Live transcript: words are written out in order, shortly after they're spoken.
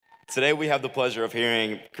Today we have the pleasure of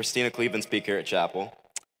hearing Christina Cleveland speak here at Chapel.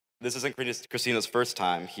 This isn't Christina's first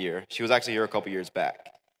time here. She was actually here a couple years back.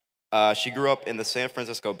 She grew up in the San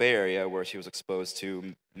Francisco Bay Area where she was exposed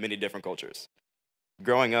to many different cultures.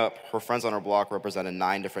 Growing up, her friends on her block represented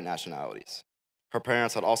 9 different nationalities. Her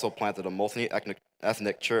parents had also planted a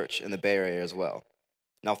multi-ethnic church in the Bay Area as well.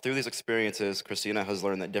 Now, through these experiences, Christina has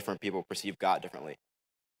learned that different people perceive God differently.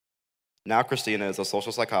 Now, Christina is a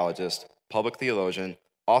social psychologist, public theologian,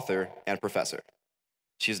 author, and professor.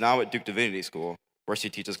 She's now at Duke Divinity School, where she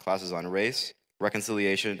teaches classes on race,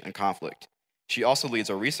 reconciliation, and conflict. She also leads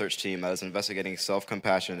a research team that is investigating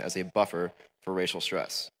self-compassion as a buffer for racial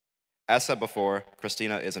stress. As said before,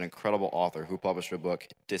 Christina is an incredible author who published her book,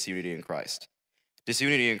 Disunity in Christ.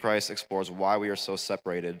 Disunity in Christ explores why we are so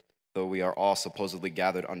separated, though we are all supposedly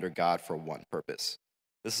gathered under God for one purpose.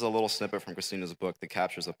 This is a little snippet from Christina's book that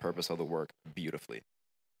captures the purpose of the work beautifully.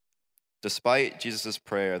 Despite Jesus'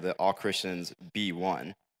 prayer that all Christians be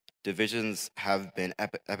one, divisions have been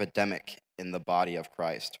epidemic in the body of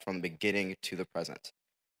Christ from the beginning to the present.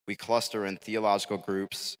 We cluster in theological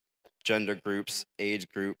groups, gender groups, age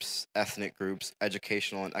groups, ethnic groups,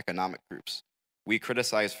 educational and economic groups. We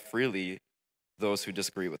criticize freely those who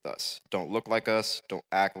disagree with us, don't look like us, don't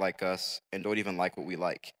act like us, and don't even like what we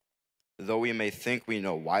like. Though we may think we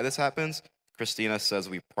know why this happens, Christina says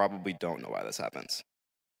we probably don't know why this happens.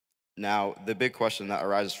 Now, the big question that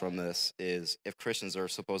arises from this is, if Christians are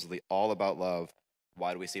supposedly all about love,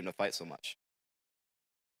 why do we seem to fight so much?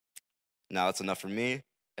 Now, that's enough for me.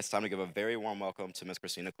 It's time to give a very warm welcome to Ms.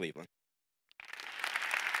 Christina Cleveland.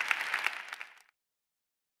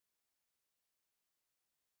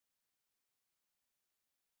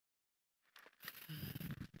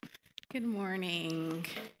 Good morning.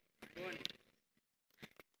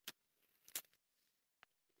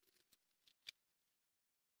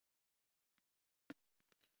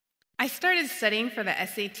 I started studying for the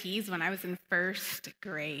SATs when I was in first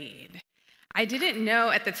grade. I didn't know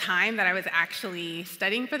at the time that I was actually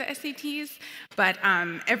studying for the SATs, but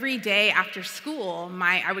every day after school,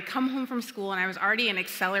 I would come home from school and I was already in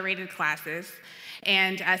accelerated classes,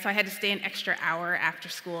 and so I had to stay an extra hour after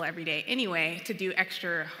school every day anyway to do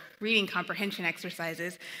extra reading comprehension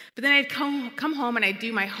exercises. But then I'd come home and I'd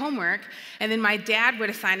do my homework, and then my dad would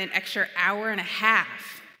assign an extra hour and a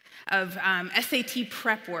half of SAT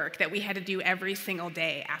prep work that we had to do every single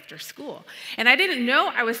day after school. And I didn't know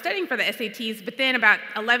I was studying for the SATs, but then about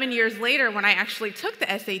 11 years later, when I actually took the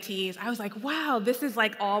SATs, I was like, wow, this is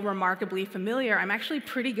like all remarkably familiar. I'm actually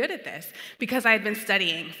pretty good at this because I had been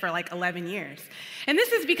studying for like 11 years. And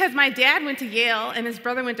this is because my dad went to Yale and his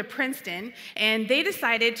brother went to Princeton, and they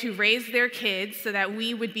decided to raise their kids so that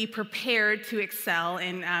we would be prepared to excel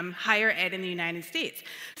in higher ed in the United States.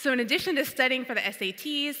 So in addition to studying for the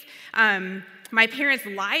SATs, my parents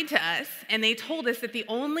lied to us, and they told us that the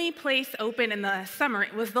only place open in the summer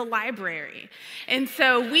was the library. And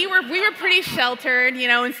so we were pretty sheltered,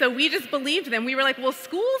 and so we just believed them. We were like, well,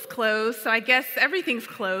 school's closed, so I guess everything's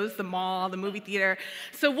closed, the mall, the movie theater,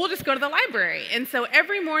 so we'll just go to the library. And so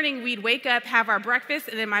every morning we'd wake up, have our breakfast,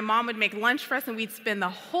 and then my mom would make lunch for us, and we'd spend the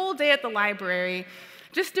whole day at the library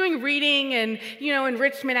just doing reading and,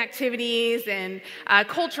 enrichment activities and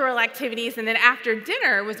cultural activities. And then after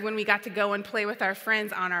dinner was when we got to go and play with our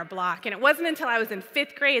friends on our block. And it wasn't until I was in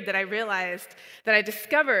 5th grade that I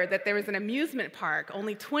discovered that there was an amusement park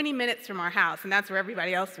only 20 minutes from our house. And that's where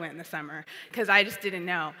everybody else went in the summer, because I just didn't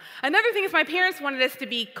know. Another thing is my parents wanted us to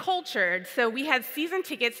be cultured. So we had season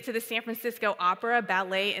tickets to the San Francisco Opera,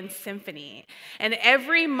 Ballet, and Symphony. And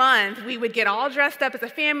every month we would get all dressed up as a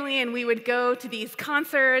family and we would go to these concerts.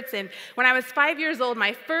 And when I was 5 years old,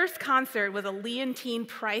 my first concert was a Leontyne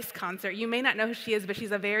Price concert. You may not know who she is, but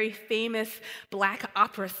she's a very famous Black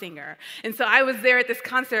opera singer. And so I was there at this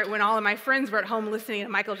concert when all of my friends were at home listening to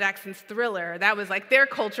Michael Jackson's Thriller. That was like their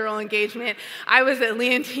cultural engagement. I was at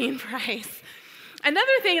Leontyne Price.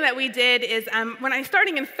 Another thing that we did is when I was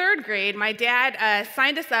starting in 3rd grade, my dad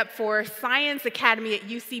signed us up for Science Academy at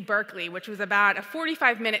UC Berkeley, which was about a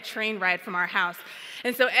 45-minute train ride from our house.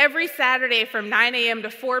 And so every Saturday from 9 a.m. to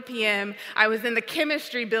 4 p.m., I was in the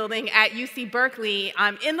chemistry building at UC Berkeley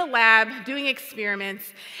in the lab doing experiments.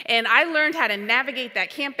 And I learned how to navigate that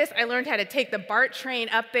campus. I learned how to take the BART train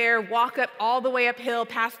up there, walk up all the way uphill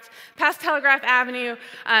past Telegraph Avenue,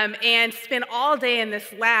 and spend all day in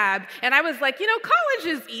this lab. And I was like,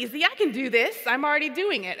 college is easy. I can do this. I'm already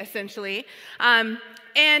doing it, essentially.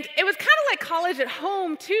 And it was kind of like college at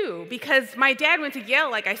home, too, because my dad went to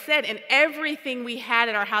Yale, like I said, and everything we had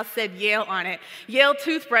at our house said Yale on it. Yale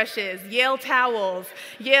toothbrushes, Yale towels,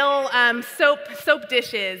 Yale soap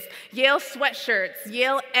dishes, Yale sweatshirts,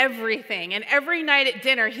 Yale everything. And every night at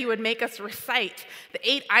dinner, he would make us recite the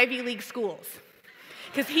 8 Ivy League schools,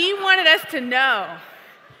 because he wanted us to know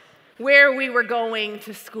where we were going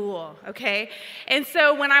to school, okay? And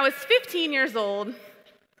so when I was 15 years old,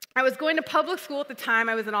 I was going to public school at the time.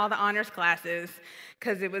 I was in all the honors classes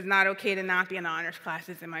because it was not okay to not be in the honors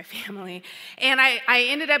classes in my family. And I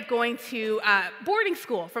ended up going to boarding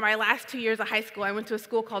school for my last 2 years of high school. I went to a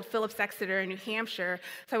school called Phillips Exeter in New Hampshire.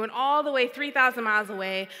 So I went all the way 3,000 miles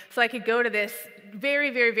away so I could go to this very,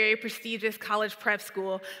 very, very prestigious college prep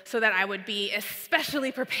school so that I would be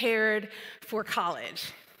especially prepared for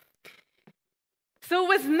college. So it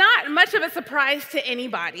was not much of a surprise to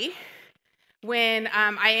anybody when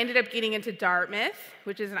I ended up getting into Dartmouth,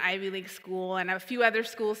 which is an Ivy League school, and a few other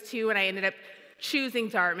schools too, and I ended up choosing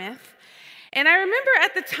Dartmouth. And I remember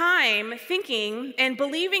at the time thinking and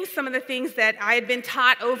believing some of the things that I had been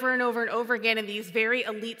taught over and over and over again in these very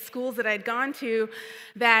elite schools that I'd gone to,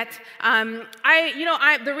 that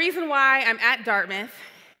the reason why I'm at Dartmouth,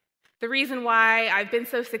 the reason why I've been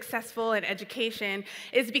so successful in education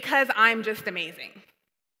is because I'm just amazing.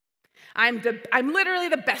 I'm literally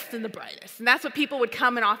the best and the brightest. And that's what people would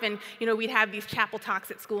come and often, we'd have these chapel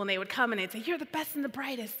talks at school and they would come and they'd say, "You're the best and the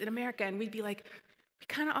brightest in America." And we'd be like, "We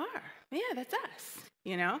kind of are. Yeah, that's us,"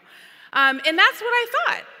 And that's what I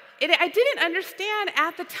thought. I didn't understand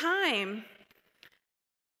at the time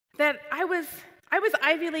that I was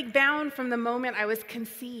Ivy League bound from the moment I was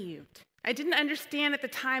conceived. I didn't understand at the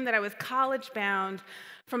time that I was college bound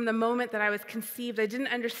from the moment that I was conceived. I didn't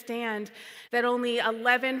understand that only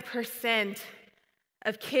 11%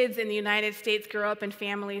 of kids in the United States grow up in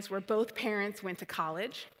families where both parents went to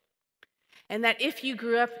college, and that if you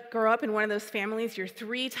grow up in one of those families, you're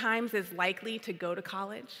 3 times as likely to go to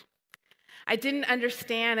college. I didn't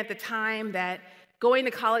understand at the time that going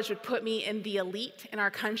to college would put me in the elite in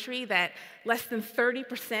our country, that less than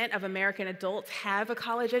 30% of American adults have a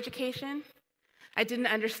college education. I didn't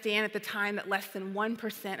understand at the time that less than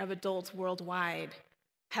 1% of adults worldwide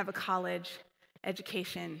have a college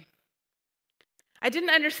education. I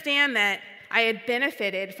didn't understand that I had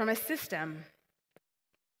benefited from a system.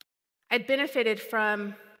 I'd benefited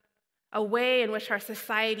from a way in which our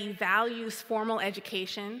society values formal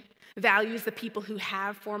education, values the people who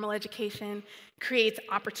have formal education, creates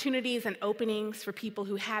opportunities and openings for people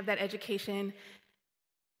who have that education.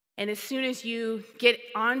 And as soon as you get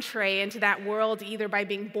entree into that world, either by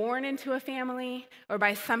being born into a family or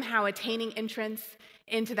by somehow attaining entrance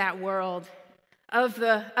into that world of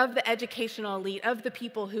the educational elite, of the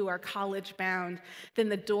people who are college bound, then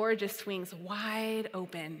the door just swings wide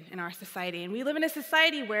open in our society. And we live in a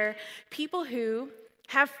society where people who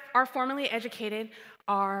are formally educated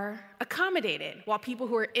are accommodated, while people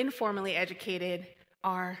who are informally educated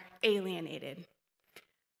are alienated.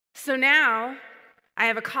 So now I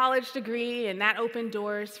have a college degree, and that opened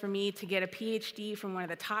doors for me to get a PhD from one of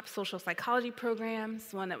the top social psychology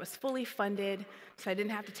programs, one that was fully funded, so I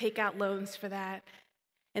didn't have to take out loans for that.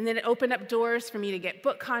 And then it opened up doors for me to get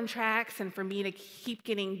book contracts and for me to keep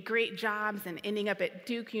getting great jobs and ending up at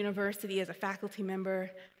Duke University as a faculty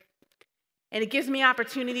member. And it gives me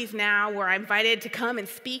opportunities now where I'm invited to come and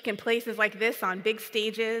speak in places like this on big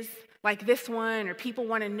stages, like this one, or people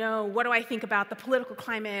want to know, what do I think about the political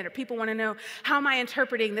climate, or people want to know, how am I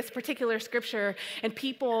interpreting this particular scripture, and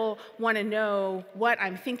people want to know what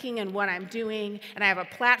I'm thinking and what I'm doing, and I have a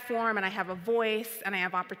platform, and I have a voice, and I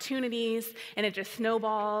have opportunities, and it just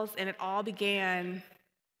snowballs, and it all began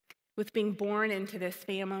with being born into this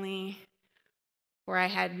family where I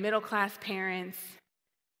had middle-class parents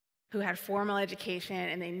who had formal education,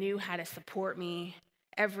 and they knew how to support me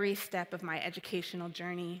every step of my educational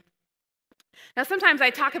journey. Now, sometimes I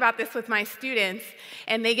talk about this with my students,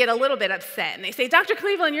 and they get a little bit upset, and they say, "Dr.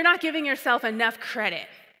 Cleveland, you're not giving yourself enough credit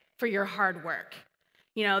for your hard work."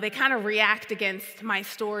 They kind of react against my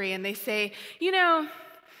story, and they say,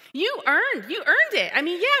 you earned it. I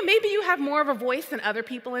mean, yeah, maybe you have more of a voice than other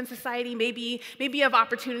people in society. Maybe you have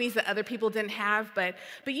opportunities that other people didn't have, but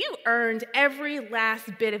you earned every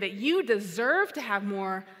last bit of it. You deserve to have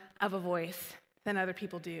more of a voice than other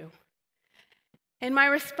people do. And my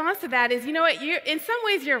response to that is, you know what, in some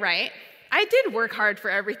ways you're right. I did work hard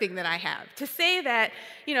for everything that I have. To say that,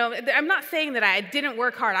 I'm not saying that I didn't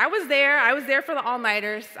work hard. I was there for the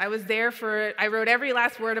all-nighters. I wrote every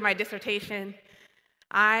last word of my dissertation.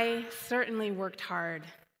 I certainly worked hard.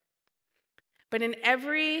 But in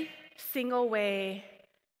every single way,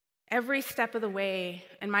 Every step of the way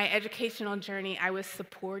in my educational journey, I was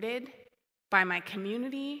supported by my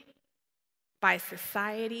community, by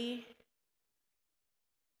society.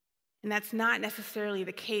 And that's not necessarily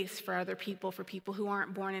the case for other people, for people who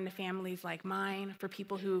aren't born into families like mine, for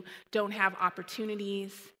people who don't have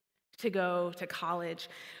opportunities to go to college.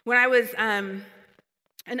 When I was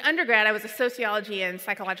an undergrad, I was a sociology and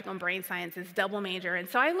psychological and brain sciences double major, and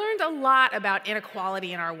so I learned a lot about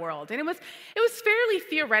inequality in our world. And it was fairly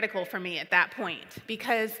theoretical for me at that point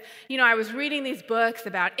because, I was reading these books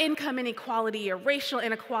about income inequality or racial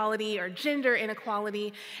inequality or gender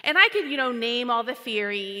inequality, and I could, name all the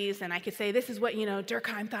theories, and I could say, this is what,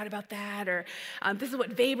 Durkheim thought about that, or this is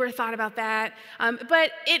what Weber thought about that.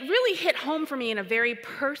 But it really hit home for me in a very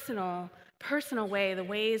personal way, the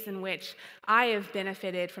ways in which I have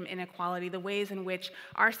benefited from inequality, the ways in which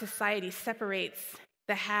our society separates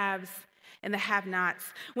the haves and the have-nots.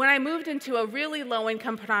 When I moved into a really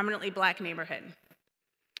low-income, predominantly Black neighborhood.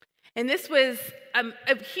 And this was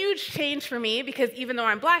a huge change for me because even though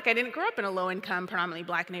I'm Black, I didn't grow up in a low-income, predominantly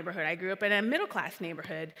Black neighborhood. I grew up in a middle-class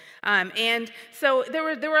neighborhood. And so there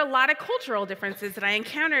were a lot of cultural differences that I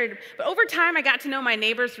encountered. But over time, I got to know my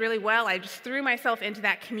neighbors really well. I just threw myself into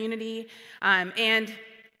that community. And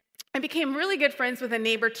I became really good friends with a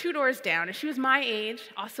neighbor 2 doors down, and she was my age,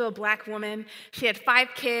 also a Black woman. She had 5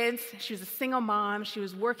 kids. She was a single mom. She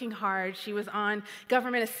was working hard. She was on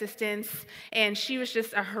government assistance, and she was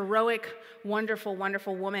just a heroic, wonderful,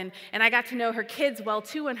 wonderful woman. And I got to know her kids well,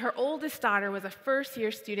 too, and her oldest daughter was a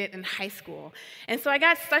first-year student in high school. And so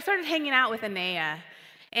I started hanging out with Anea.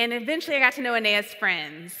 And eventually I got to know Anea's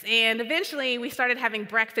friends. And eventually we started having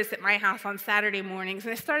breakfast at my house on Saturday mornings.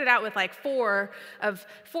 And it started out with like four of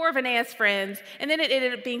Anea's friends. And then it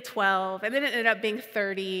ended up being 12. And then it ended up being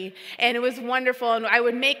 30. And it was wonderful. And I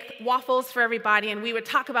would make waffles for everybody. And we would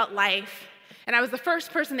talk about life. And I was the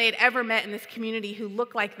first person they had ever met in this community who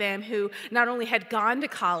looked like them, who not only had gone to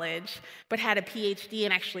college, but had a PhD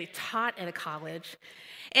and actually taught at a college.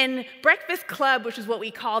 And Breakfast Club, which is what we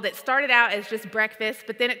called it, started out as just breakfast,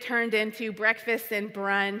 but then it turned into breakfast and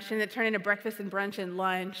brunch, and it turned into breakfast and brunch and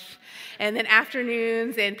lunch, and then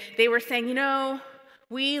afternoons, and they were saying,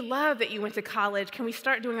 we love that you went to college. Can we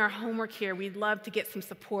start doing our homework here? We'd love to get some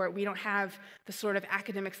support. We don't have the sort of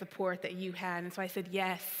academic support that you had. And so I said,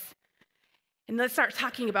 yes. And let's start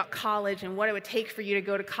talking about college and what it would take for you to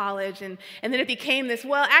go to college. And then it became this,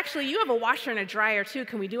 well, actually, you have a washer and a dryer, too.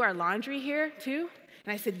 Can we do our laundry here, too?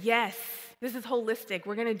 And I said, yes, this is holistic.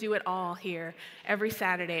 We're going to do it all here every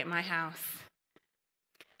Saturday at my house.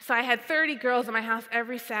 So I had 30 girls at my house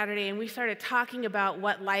every Saturday, and we started talking about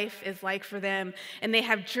what life is like for them. And they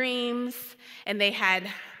have dreams, and they had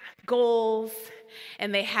goals,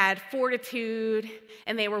 and they had fortitude,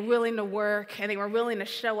 and they were willing to work, and they were willing to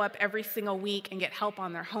show up every single week and get help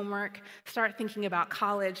on their homework, start thinking about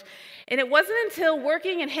college. And it wasn't until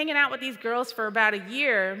working and hanging out with these girls for about a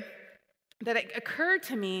year that it occurred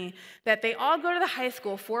to me that they all go to the high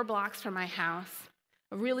school 4 blocks from my house,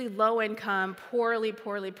 a really low-income, poorly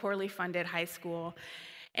funded high school.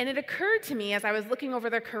 And it occurred to me as I was looking over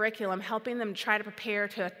their curriculum, helping them try to prepare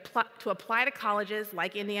to apply to colleges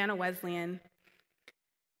like Indiana Wesleyan,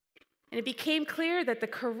 and it became clear that the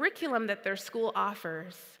curriculum that their school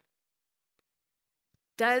offers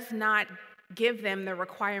does not give them the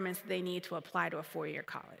requirements that they need to apply to a 4-year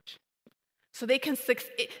college. So they could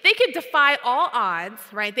defy all odds,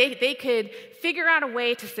 right? They could figure out a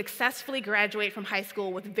way to successfully graduate from high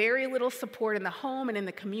school with very little support in the home and in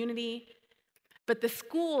the community. But the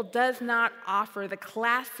school does not offer the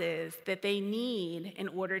classes that they need in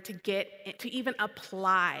order to even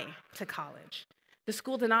apply to college. The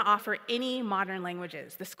school did not offer any modern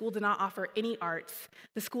languages. The school did not offer any arts.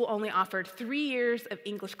 The school only offered 3 years of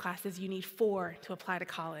English classes. You need 4 to apply to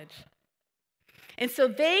college. And so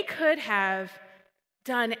they could have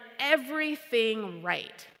done everything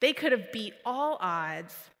right. They could have beat all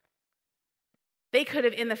odds. They could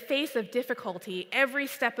have, in the face of difficulty, every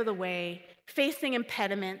step of the way, facing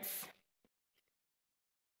impediments,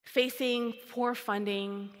 facing poor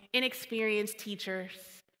funding, inexperienced teachers,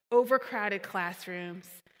 overcrowded classrooms,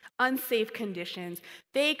 unsafe conditions,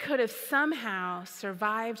 they could have somehow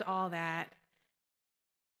survived all that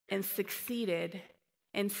and succeeded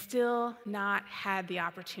and still not had the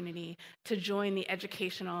opportunity to join the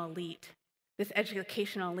educational elite, this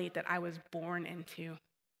educational elite that I was born into,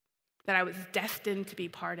 that I was destined to be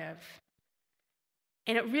part of.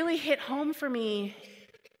 And it really hit home for me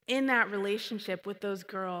in that relationship with those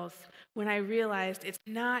girls when I realized it's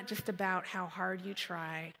not just about how hard you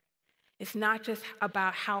try. It's not just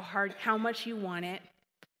about how much you want it.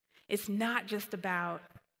 It's not just about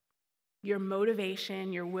your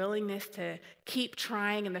motivation, your willingness to keep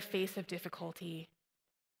trying in the face of difficulty.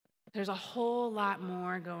 There's a whole lot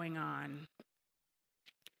more going on.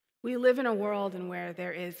 We live in a world in where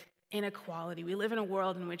there is inequality. We live in a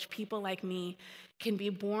world in which people like me can be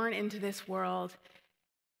born into this world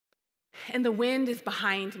and the wind is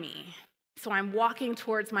behind me. So I'm walking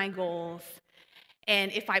towards my goals.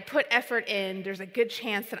 And if I put effort in, there's a good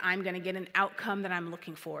chance that I'm going to get an outcome that I'm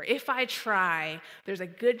looking for. If I try, there's a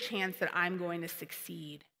good chance that I'm going to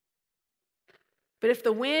succeed. But if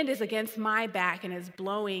the wind is against my back and is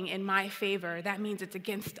blowing in my favor, that means it's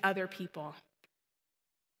against other people.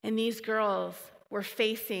 And these girls were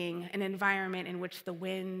facing an environment in which the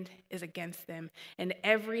wind is against them. And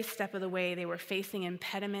every step of the way, they were facing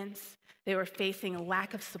impediments. They were facing a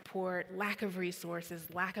lack of support, lack of resources,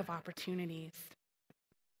 lack of opportunities.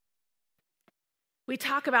 We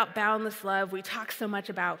talk about boundless love. We talk so much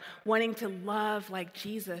about wanting to love like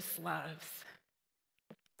Jesus loves.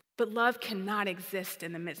 But love cannot exist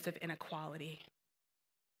in the midst of inequality.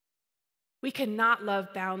 We cannot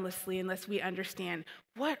love boundlessly unless we understand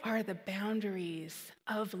what are the boundaries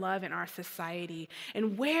of love in our society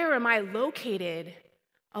and where am I located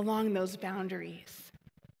along those boundaries.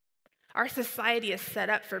 Our society is set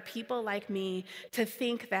up for people like me to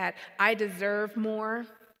think that I deserve more,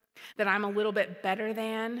 that I'm a little bit better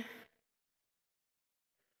than,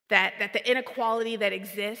 that the inequality that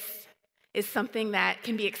exists is something that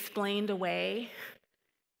can be explained away,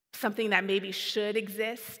 something that maybe should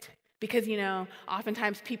exist. Because,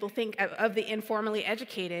 oftentimes people think of the informally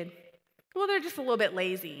educated, well, they're just a little bit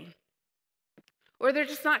lazy, or they're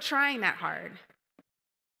just not trying that hard,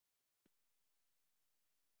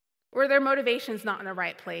 or their motivation's not in the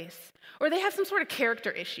right place, or they have some sort of character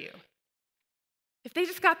issue. If they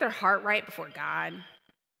just got their heart right before God.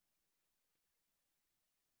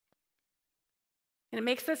 And it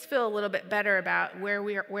makes us feel a little bit better about where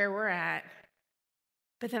we're at.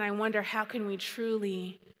 But then I wonder, how can we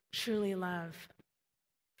truly love?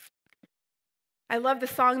 I love the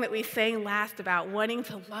song that we sang last about wanting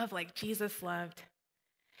to love like Jesus loved.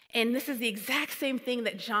 And this is the exact same thing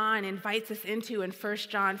that John invites us into in 1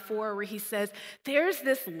 John 4, where he says, there's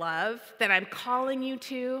this love that I'm calling you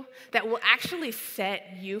to that will actually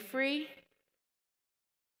set you free.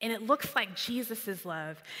 And it looks like Jesus'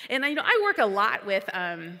 love. And I work a lot with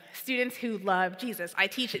students who love Jesus. I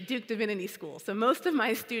teach at Duke Divinity School. So most of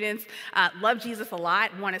my students love Jesus a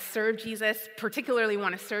lot, want to serve Jesus, particularly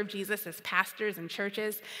want to serve Jesus as pastors in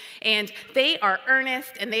churches. And they are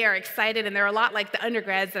earnest and they are excited. And they're a lot like the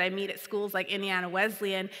undergrads that I meet at schools like Indiana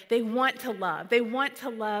Wesleyan. They want to love. They want to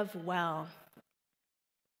love well.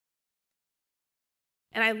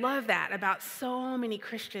 And I love that about so many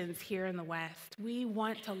Christians here in the West. We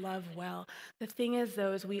want to love well. The thing is,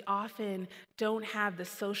 though, is we often don't have the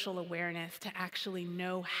social awareness to actually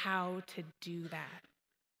know how to do that.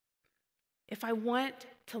 If I want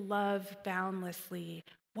to love boundlessly,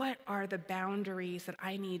 what are the boundaries that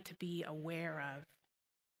I need to be aware of?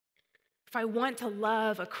 If I want to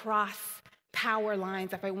love across power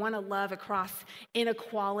lines, if I want to love across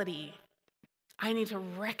inequality, I need to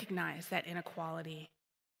recognize that inequality.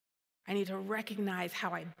 I need to recognize how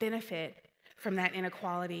I benefit from that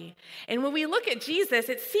inequality. And when we look at Jesus,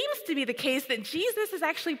 it seems to be the case that Jesus is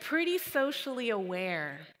actually pretty socially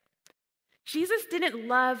aware. Jesus didn't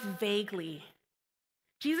love vaguely.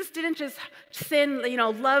 Jesus didn't just send,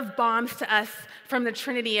 love bombs to us from the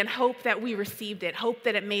Trinity and hope that we received it, hope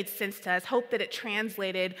that it made sense to us, hope that it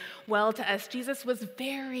translated well to us. Jesus was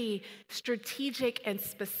very strategic and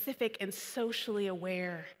specific and socially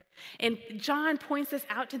aware. And John points us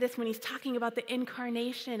out to this when he's talking about the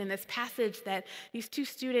incarnation in this passage that these two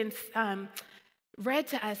students read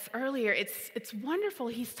to us earlier. It's wonderful.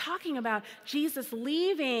 He's talking about Jesus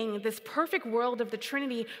leaving this perfect world of the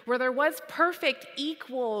Trinity where there was perfect,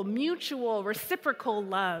 equal, mutual, reciprocal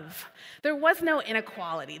love. There was no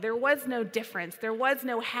inequality. There was no difference. There was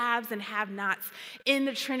no haves and have-nots in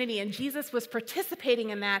the Trinity. And Jesus was participating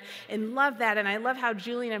in that and loved that. And I love how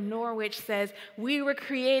Julian of Norwich says, we were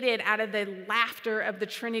created out of the laughter of the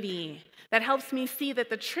Trinity. That helps me see that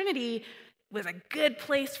the Trinity was a good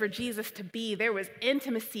place for Jesus to be. There was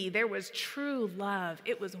intimacy. There was true love.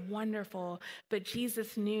 It was wonderful. But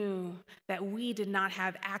Jesus knew that we did not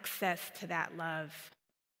have access to that love.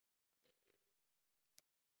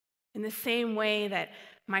 In the same way that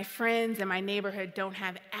my friends in my neighborhood don't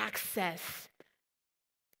have access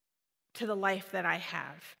to the life that I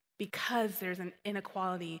have because there's an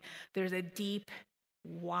inequality, there's a deep,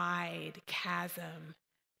 wide chasm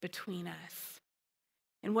between us.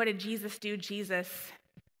 And what did Jesus do? Jesus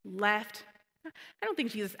left I don't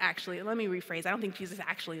think Jesus actually, let me rephrase, I don't think Jesus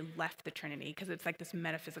actually left the Trinity because it's like this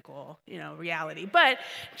metaphysical, reality. But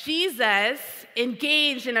Jesus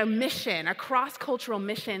engaged in a mission, a cross-cultural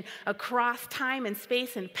mission across time and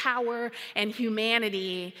space and power and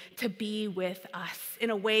humanity to be with us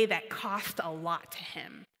in a way that cost a lot to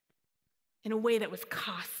him, in a way that was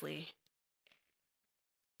costly.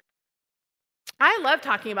 I love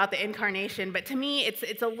talking about the incarnation, but to me,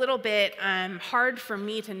 it's a little bit hard for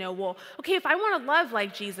me to know, well, okay, if I want to love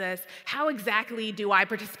like Jesus, how exactly do I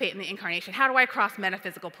participate in the incarnation? How do I cross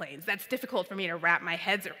metaphysical planes? That's difficult for me to wrap my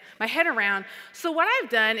head around. So what I've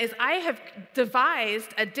done is I have devised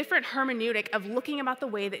a different hermeneutic of looking about the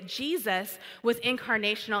way that Jesus was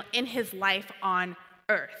incarnational in his life on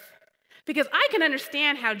earth. Because I can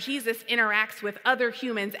understand how Jesus interacts with other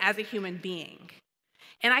humans as a human being.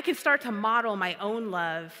 And I can start to model my own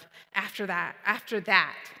love after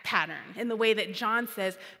that pattern in the way that John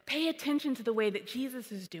says, pay attention to the way that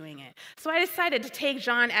Jesus is doing it. So I decided to take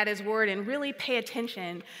John at his word and really pay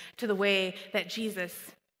attention to the way that Jesus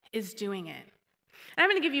is doing it. And I'm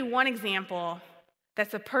going to give you one example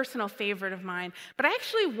that's a personal favorite of mine, but I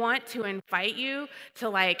actually want to invite you to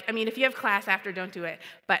if you have class after, don't do it,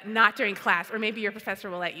 but not during class, or maybe your professor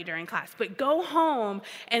will let you during class, but go home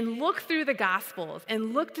and look through the Gospels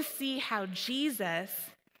and look to see how Jesus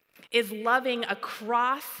is loving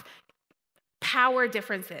across power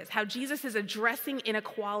differences, how Jesus is addressing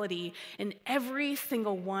inequality in every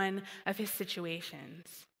single one of his situations.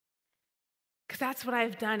 Because that's what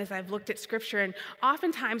I've done is I've looked at Scripture, and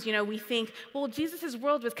oftentimes, we think, well, Jesus'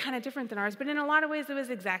 world was kind of different than ours, but in a lot of ways it was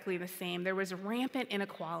exactly the same. There was rampant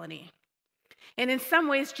inequality. And in some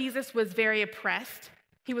ways, Jesus was very oppressed.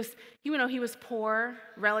 He was poor,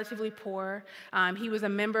 relatively poor. He was a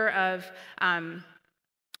member of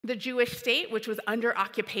the Jewish state, which was under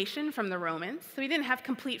occupation from the Romans, so he didn't have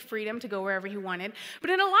complete freedom to go wherever he wanted.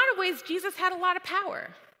 But in a lot of ways, Jesus had a lot of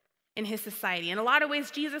power in his society. In a lot of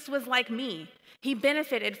ways, Jesus was like me. He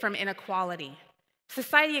benefited from inequality.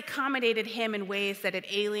 Society accommodated him in ways that it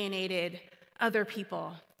alienated other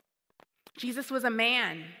people. Jesus was a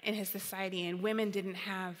man in his society, and women didn't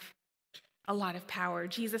have a lot of power.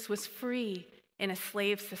 Jesus was free in a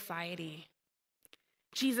slave society.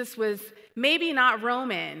 Jesus was maybe not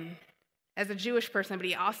Roman as a Jewish person, but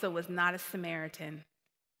he also was not a Samaritan.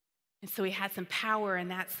 And so he had some power in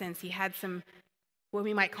that sense. He had some what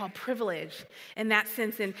we might call privilege in that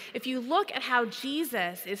sense. And if you look at how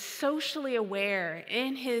Jesus is socially aware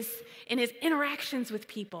in his interactions with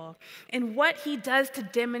people and what he does to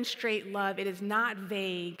demonstrate love, it is not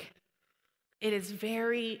vague. It is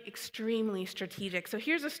very extremely strategic. So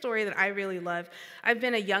here's a story that I really love. I've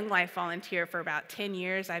been a Young Life volunteer for about 10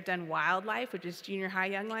 years. I've done Wildlife, which is junior high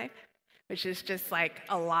Young Life, which is just like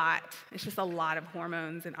a lot. It's just a lot of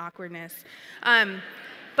hormones and awkwardness.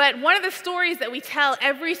 But one of the stories that we tell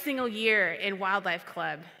every single year in Wildlife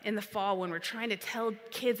Club in the fall when we're trying to tell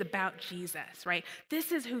kids about Jesus, right?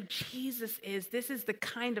 This is who Jesus is. This is the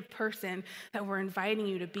kind of person that we're inviting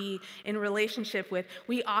you to be in relationship with.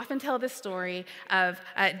 We often tell the story of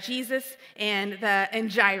Jesus and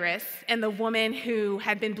Jairus and the woman who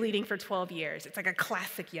had been bleeding for 12 years. It's like a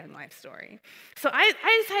classic Young Life story. So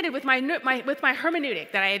I decided with my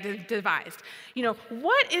hermeneutic that I had devised,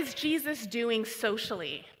 what is Jesus doing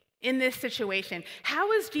socially in this situation?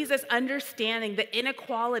 How is Jesus understanding the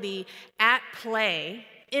inequality at play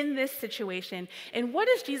in this situation? And what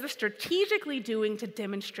is Jesus strategically doing to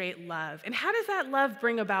demonstrate love? And how does that love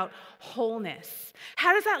bring about wholeness?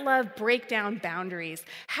 How does that love break down boundaries?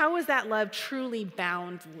 How is that love truly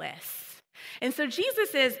boundless? And so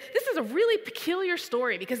this is a really peculiar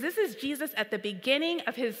story because this is Jesus at the beginning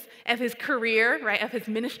of his career, right, of his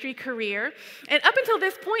ministry career. And up until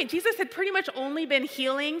this point, Jesus had pretty much only been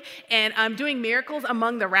healing and doing miracles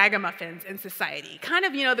among the ragamuffins in society. Kind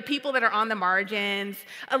of, the people that are on the margins,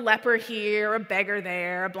 a leper here, a beggar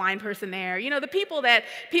there, a blind person there. The people that,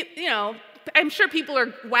 I'm sure people are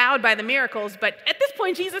wowed by the miracles, but at this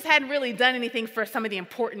point, Jesus hadn't really done anything for some of the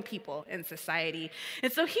important people in society.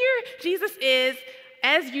 And so here, Jesus is,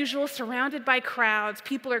 as usual, surrounded by crowds.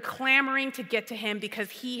 People are clamoring to get to him because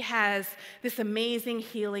he has this amazing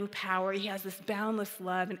healing power. He has this boundless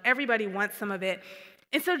love, and everybody wants some of it.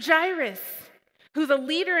 And so Jairus, who's a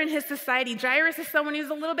leader in his society, Jairus is someone who's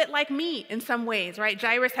a little bit like me in some ways, right?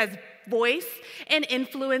 Jairus has voice and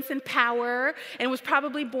influence and power and was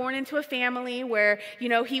probably born into a family where,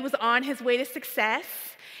 he was on his way to success.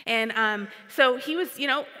 And so he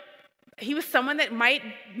was someone that might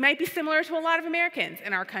be similar to a lot of Americans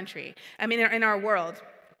in our country, in our world.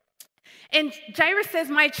 And Jairus says,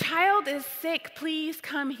 "My child is sick. Please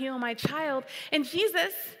come heal my child." And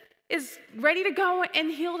Jesus is ready to go and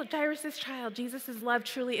heal Jairus' child. Jesus' love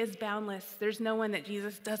truly is boundless. There's no one that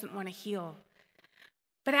Jesus doesn't want to heal.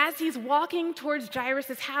 But as he's walking towards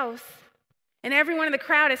Jairus' house, and everyone in the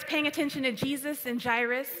crowd is paying attention to Jesus and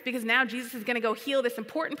Jairus, because now Jesus is going to go heal this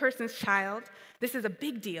important person's child. This is a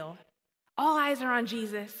big deal. All eyes are on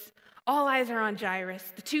Jesus. All eyes are on Jairus,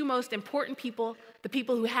 the two most important people, the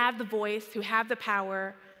people who have the voice, who have the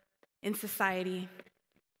power in society.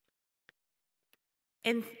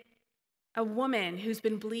 And a woman who's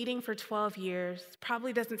been bleeding for 12 years,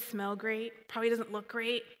 probably doesn't smell great, probably doesn't look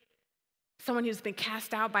great. Someone who's been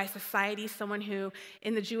cast out by society, someone who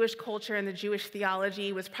in the Jewish culture and the Jewish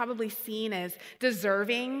theology was probably seen as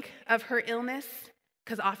deserving of her illness,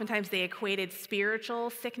 because oftentimes they equated spiritual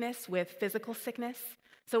sickness with physical sickness.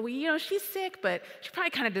 So she's sick, but she probably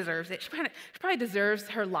kind of deserves it. She probably deserves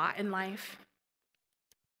her lot in life.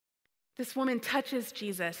 This woman touches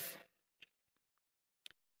Jesus.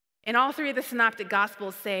 And all three of the synoptic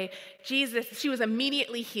gospels say she was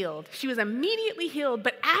immediately healed. She was immediately healed,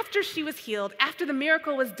 but after she was healed, after the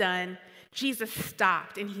miracle was done, Jesus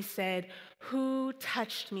stopped and he said, "Who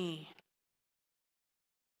touched me?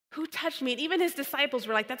 Who touched me?" And even his disciples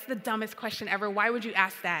were like, "That's the dumbest question ever. Why would you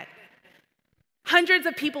ask that? Hundreds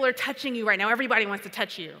of people are touching you right now. Everybody wants to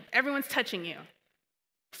touch you. Everyone's touching you.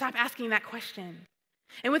 Stop asking that question."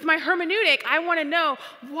 And with my hermeneutic, I want to know,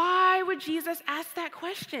 why would Jesus ask that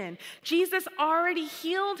question? Jesus already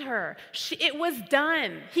healed her. It was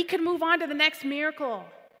done. He could move on to the next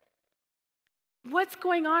miracle. What's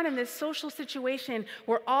going on in this social situation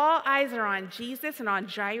where all eyes are on Jesus and on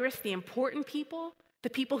Jairus, the important people, the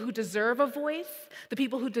people who deserve a voice, the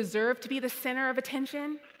people who deserve to be the center of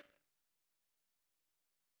attention?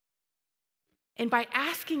 And by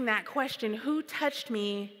asking that question, who touched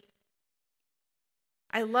me?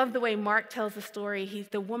 I love the way Mark tells the story.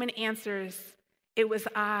 The woman answers, "It was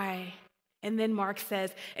I." And then Mark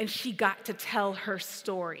says, and she got to tell her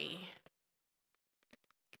story.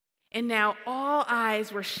 And now all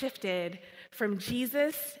eyes were shifted from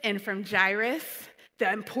Jesus and from Jairus,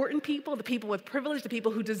 the important people, the people with privilege, the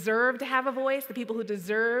people who deserve to have a voice, the people who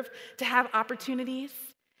deserve to have opportunities.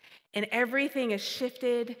 And everything is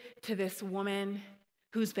shifted to this woman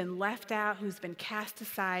who's been left out, who's been cast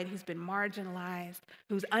aside, who's been marginalized,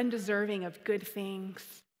 who's undeserving of good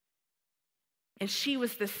things. And she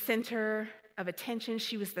was the center of attention.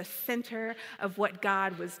 She was the center of what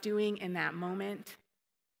God was doing in that moment.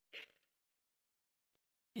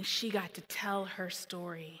 And she got to tell her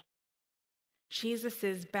story.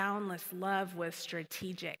 Jesus' boundless love was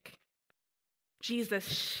strategic. Jesus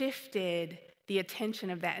shifted the attention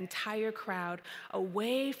of that entire crowd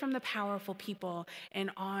away from the powerful people and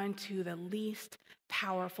on to the least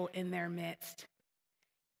powerful in their midst.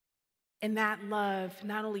 And that love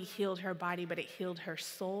not only healed her body, but it healed her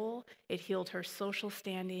soul, it healed her social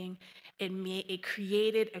standing, it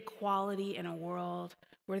created equality in a world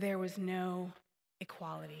where there was no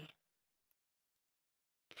equality.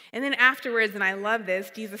 And then afterwards, and I love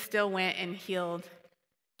this, Jesus still went and healed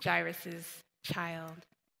Jairus' child.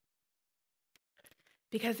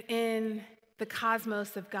 Because in the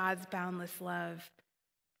cosmos of God's boundless love,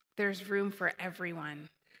 there's room for everyone.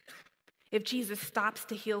 If Jesus stops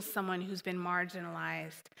to heal someone who's been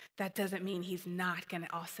marginalized, that doesn't mean he's not going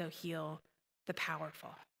to also heal the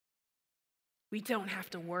powerful. We don't have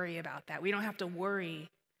to worry about that. We don't have to worry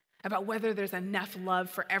about whether there's enough love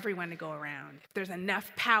for everyone to go around, if there's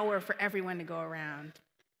enough power for everyone to go around.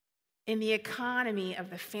 In the economy of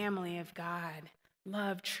the family of God,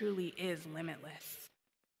 love truly is limitless.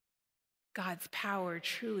 God's power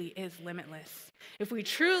truly is limitless. If we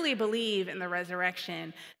truly believe in the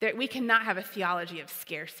resurrection, that we cannot have a theology of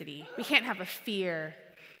scarcity. We can't have a fear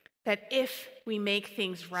that if we make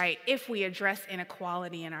things right, if we address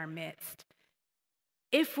inequality in our midst,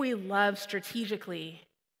 if we love strategically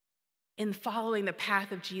in following the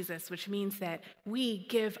path of Jesus, which means that we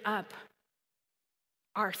give up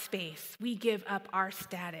our space, we give up our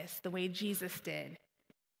status the way Jesus did,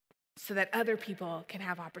 so that other people can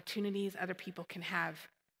have opportunities, other people can have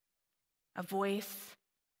a voice,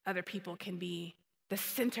 other people can be the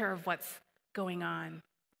center of what's going on.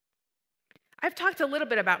 I've talked a little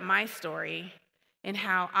bit about my story and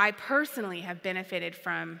how I personally have benefited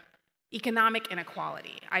from economic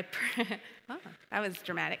inequality. Oh, that was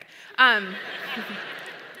dramatic.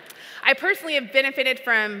 I personally have benefited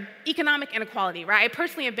from economic inequality, right? I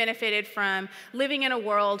personally have benefited from living in a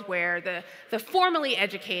world where the formally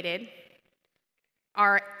educated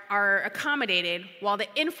are accommodated while the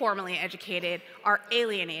informally educated are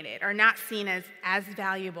alienated, are not seen as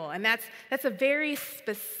valuable. And that's a very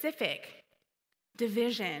specific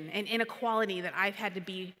division and inequality that I've had to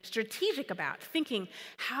be strategic about, thinking,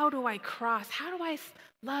 how do I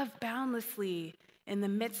love boundlessly in the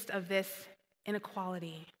midst of this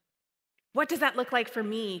inequality? What does that look like for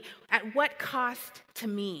me? At what cost to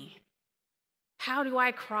me? How do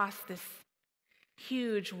I cross this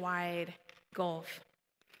huge, wide gulf?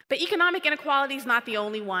 But economic inequality is not the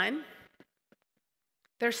only one.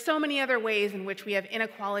 There's so many other ways in which we have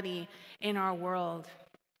inequality in our world.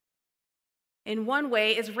 In one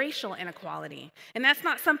way is racial inequality. And that's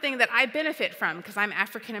not something that I benefit from because I'm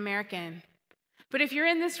African American. But if you're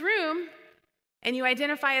in this room and you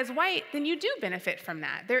identify as white, then you do benefit from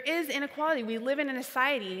that. There is inequality. We live in a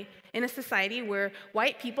society where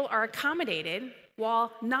white people are accommodated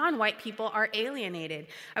while non-white people are alienated.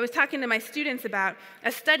 I was talking to my students about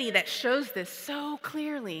a study that shows this so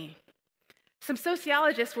clearly. Some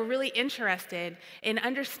sociologists were really interested in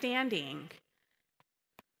understanding,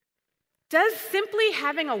 does simply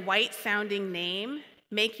having a white-sounding name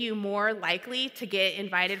make you more likely to get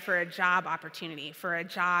invited for a job opportunity, for a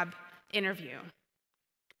job interview?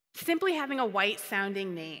 Simply having a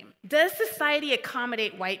white-sounding name. Does society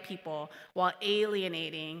accommodate white people while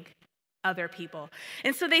alienating other people?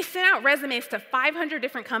 And so they sent out resumes to 500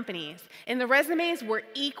 different companies, and the resumes were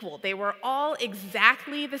equal. They were all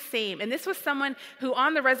exactly the same. And this was someone who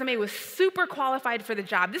on the resume was super qualified for the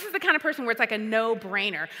job. This is the kind of person where it's like a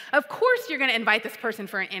no-brainer. Of course you're going to invite this person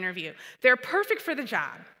for an interview. They're perfect for the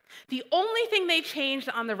job. The only thing they changed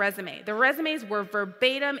on the resumes were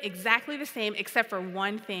verbatim exactly the same except for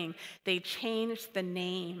one thing. They changed the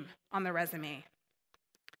name on the resume.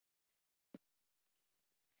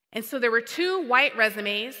 And so there were 2 white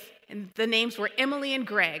resumes, and the names were Emily and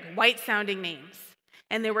Greg, white-sounding names.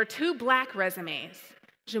 And there were 2 black resumes,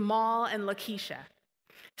 Jamal and Lakeisha.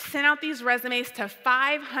 Sent out these resumes to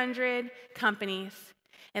 500 companies,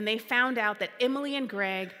 and they found out that Emily and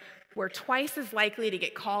Greg were twice as likely to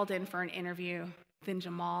get called in for an interview than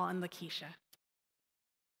Jamal and Lakeisha.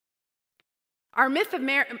 Our myth of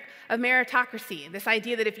meritocracy, this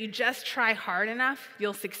idea that if you just try hard enough,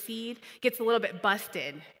 you'll succeed, gets a little bit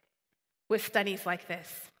busted with studies like this.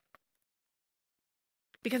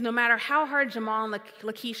 Because no matter how hard Jamal and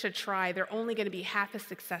Lakeisha try, they're only going to be half as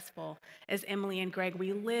successful as Emily and Greg.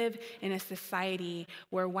 We live in a society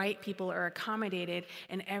where white people are accommodated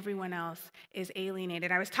and everyone else is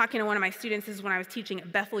alienated. I was talking to one of my students, this is when I was teaching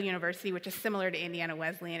at Bethel University, which is similar to Indiana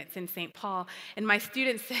Wesleyan, it's in St. Paul, and my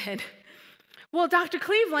student said, well, Dr.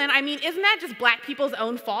 Cleveland, isn't that just black people's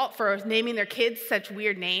own fault for naming their kids such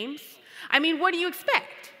weird names? What do you expect?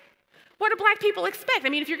 What do black people expect?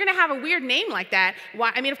 If you're going to have a weird name like that,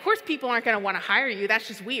 why? Of course people aren't going to want to hire you. That's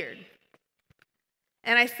just weird.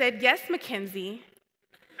 And I said, yes, Mackenzie.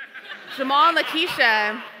 Jamal and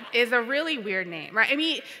Lakeisha is a really weird name, right?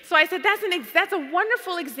 So I said, that's a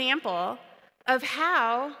wonderful example of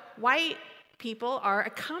how white people are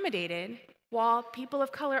accommodated while people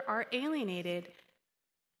of color are alienated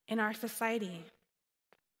in our society.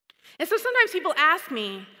 And so sometimes people ask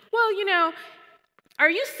me, well, are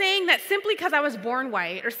you saying that simply because I was born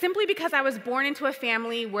white, or simply because I was born into a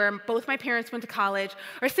family where both my parents went to college,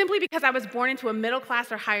 or simply because I was born into a middle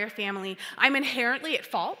class or higher family, I'm inherently at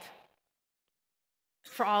fault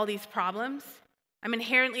for all these problems? I'm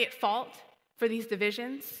inherently at fault for these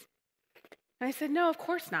divisions? And I said, no, of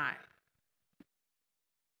course not.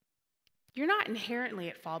 You're not inherently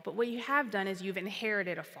at fault, but what you have done is you've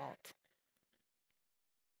inherited a fault.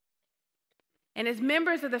 And as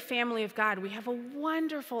members of the family of God, we have a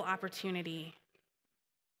wonderful opportunity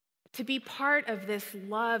to be part of this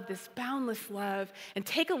love, this boundless love, and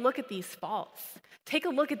take a look at these faults. Take a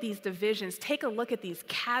look at these divisions. Take a look at these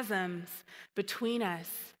chasms between us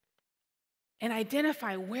and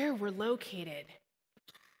identify where we're located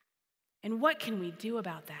and what can we do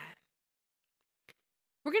about that.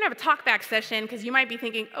 We're going to have a talk back session because you might be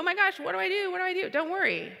thinking, oh my gosh, what do I do? What do I do? Don't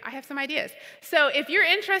worry, I have some ideas. So if you're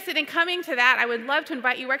interested in coming to that, I would love to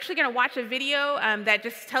invite you. We're actually going to watch a video that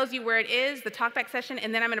just tells you where it is, the talk back session,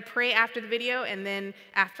 and then I'm going to pray after the video, and then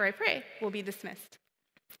after I pray, we'll be dismissed.